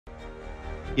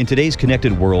In today's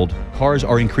connected world, cars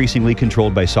are increasingly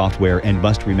controlled by software and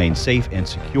must remain safe and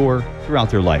secure throughout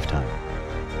their lifetime.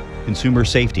 Consumer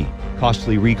safety,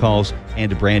 costly recalls,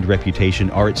 and brand reputation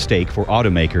are at stake for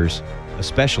automakers,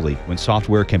 especially when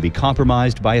software can be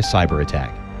compromised by a cyber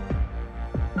attack.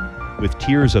 With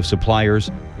tiers of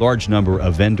suppliers, large number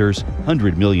of vendors,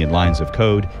 100 million lines of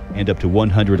code, and up to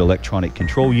 100 electronic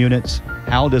control units,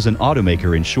 how does an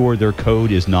automaker ensure their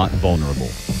code is not vulnerable?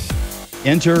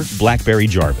 Enter BlackBerry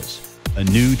Jarvis, a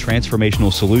new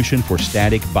transformational solution for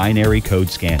static binary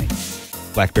code scanning.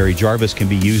 BlackBerry Jarvis can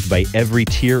be used by every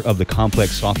tier of the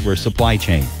complex software supply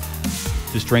chain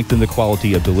to strengthen the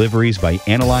quality of deliveries by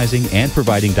analyzing and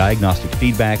providing diagnostic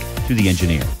feedback to the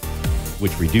engineer,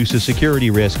 which reduces security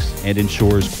risks and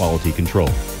ensures quality control.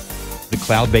 The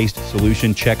cloud-based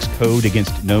solution checks code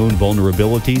against known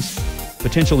vulnerabilities,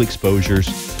 potential exposures,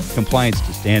 compliance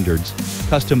to standards,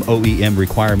 custom OEM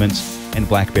requirements, and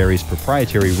BlackBerry's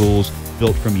proprietary rules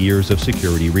built from years of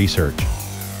security research.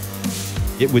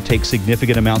 It would take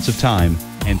significant amounts of time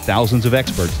and thousands of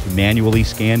experts to manually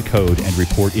scan code and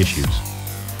report issues.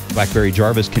 BlackBerry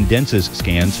Jarvis condenses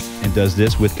scans and does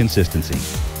this with consistency,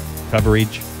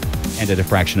 coverage, and at a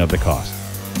fraction of the cost.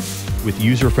 With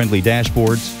user-friendly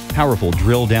dashboards, powerful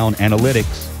drill-down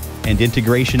analytics, and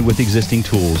integration with existing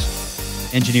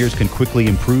tools, engineers can quickly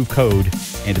improve code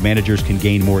and managers can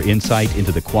gain more insight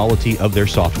into the quality of their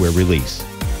software release.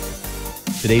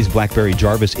 Today's BlackBerry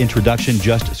Jarvis introduction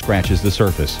just scratches the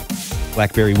surface.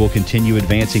 BlackBerry will continue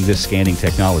advancing this scanning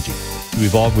technology to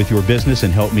evolve with your business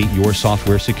and help meet your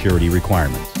software security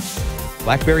requirements.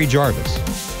 BlackBerry Jarvis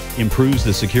improves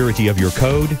the security of your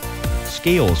code,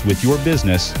 scales with your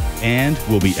business, and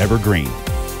will be evergreen.